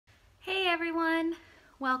Hi everyone!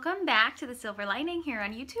 Welcome back to The Silver Lining here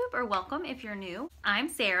on YouTube, or welcome if you're new. I'm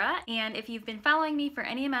Sarah, and if you've been following me for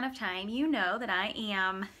any amount of time, you know that I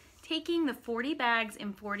am taking the 40 bags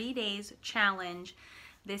in 40 days challenge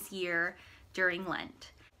this year during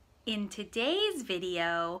Lent. In today's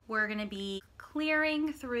video, we're going to be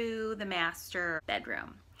clearing through the master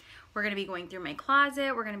bedroom. We're going to be going through my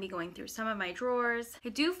closet, we're going to be going through some of my drawers. I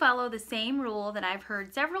do follow the same rule that I've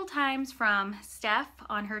heard several times from Steph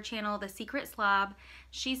on her channel, The Secret Slob.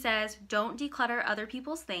 She says, don't declutter other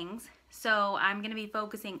people's things. So I'm going to be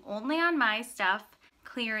focusing only on my stuff,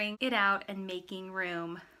 clearing it out and making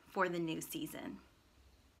room for the new season.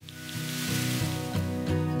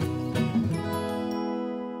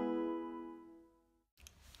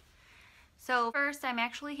 So first, I'm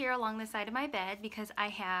actually here along the side of my bed because I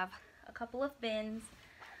have a couple of bins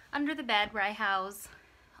under the bed where I house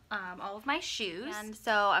all of my shoes. And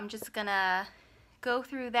so I'm just gonna go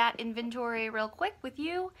through that inventory real quick with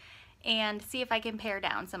you and see if I can pare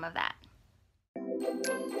down some of that.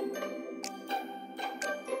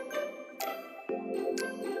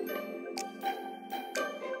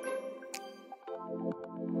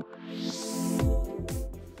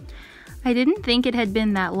 I didn't think it had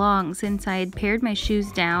been that long since I had pared my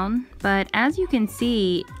shoes down, but as you can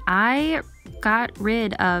see, I got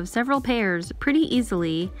rid of several pairs pretty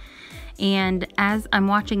easily, and as I'm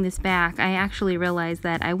watching this back, I actually realized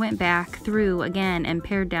that I went back through again and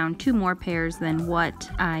pared down 2 more pairs than what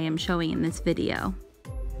I am showing in this video.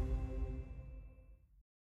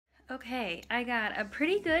 Okay, I got a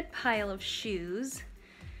pretty good pile of shoes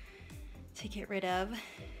to get rid of.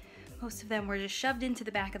 Most of them were just shoved into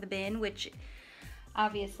the back of the bin, which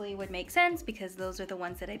obviously would make sense because those are the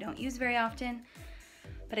ones that I don't use very often.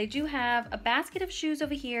 But I do have a basket of shoes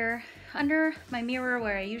over here under my mirror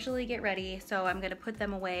where I usually get ready, so I'm gonna put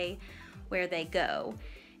them away where they go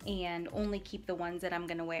and only keep the ones that I'm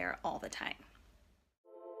gonna wear all the time.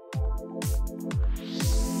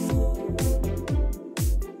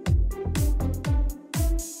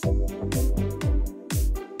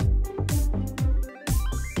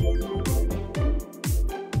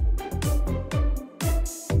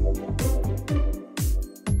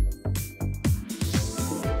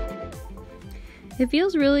 It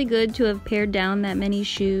feels really good to have pared down that many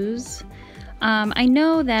shoes. I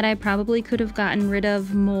know that I probably could have gotten rid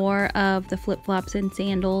of more of the flip-flops and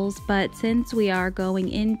sandals, but since we are going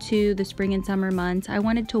into the spring and summer months, I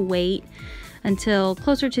wanted to wait until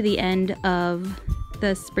closer to the end of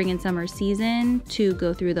the spring and summer season to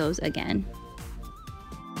go through those again.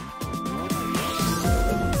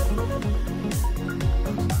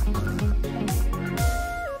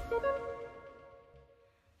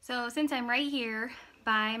 So since I'm right here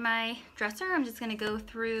by my dresser, I'm just gonna go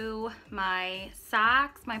through my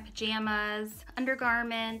socks, my pajamas,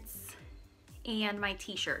 undergarments, and my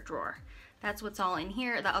t-shirt drawer. That's what's all in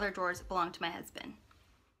here. The other drawers belong to my husband.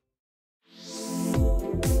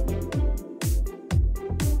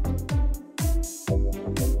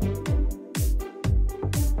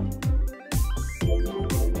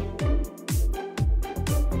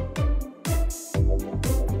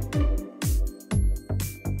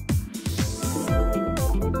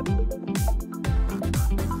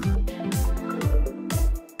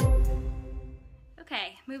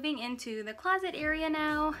 Moving into the closet area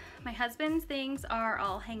now. My husband's things are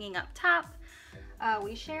all hanging up top.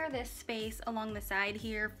 We share this space along the side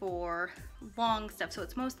here for long stuff, so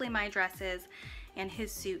it's mostly my dresses and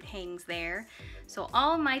his suit hangs there. So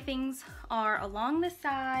all of my things are along the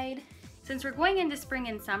side. Since we're going into spring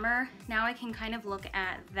and summer, now I can kind of look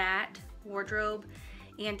at that wardrobe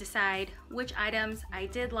and decide which items I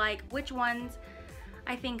did like, which ones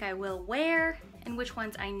I think I will wear, and which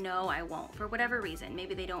ones I know I won't for whatever reason.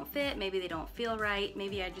 Maybe they don't fit, maybe they don't feel right,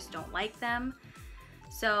 maybe I just don't like them.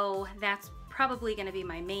 So that's probably gonna be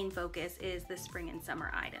my main focus, is the spring and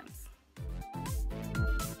summer items.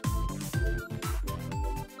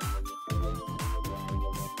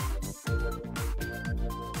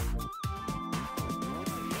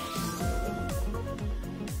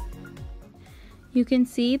 You can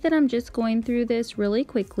see that I'm just going through this really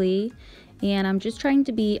quickly, and I'm just trying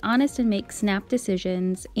to be honest and make snap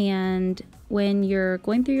decisions. And when you're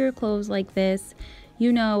going through your clothes like this,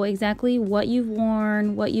 you know exactly what you've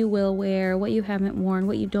worn, what you will wear, what you haven't worn,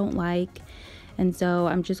 what you don't like. And so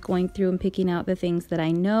I'm just going through and picking out the things that I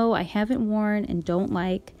know I haven't worn and don't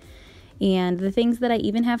like. And the things that I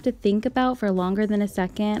even have to think about for longer than a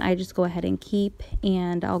second, I just go ahead and keep,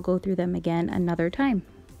 and I'll go through them again another time.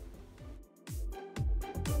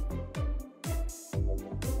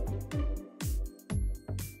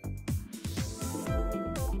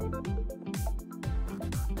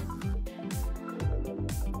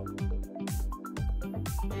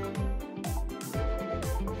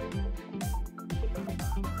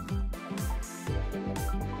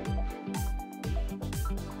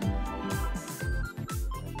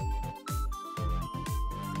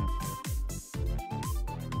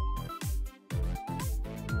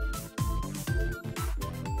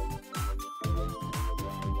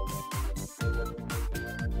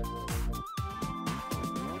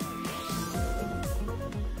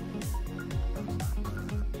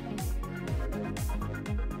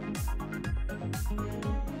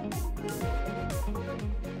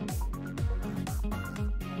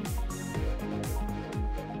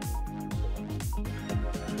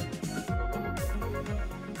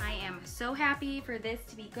 so happy for this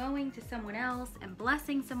to be going to someone else and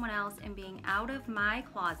blessing someone else and being out of my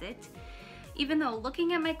closet. Even though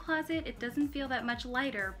looking at my closet, it doesn't feel that much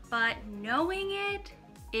lighter, but knowing it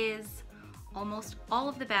is almost all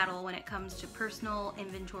of the battle when it comes to personal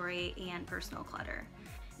inventory and personal clutter.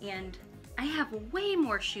 And I have way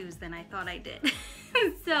more shoes than I thought I did.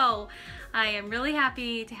 So I am really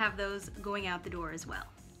happy to have those going out the door as well.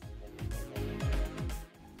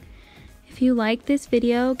 If you like this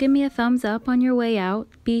video, give me a thumbs up on your way out.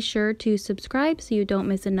 Be sure to subscribe so you don't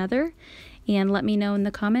miss another. And let me know in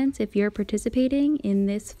the comments if you're participating in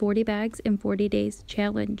this 40 bags in 40 days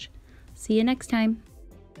challenge. See you next time.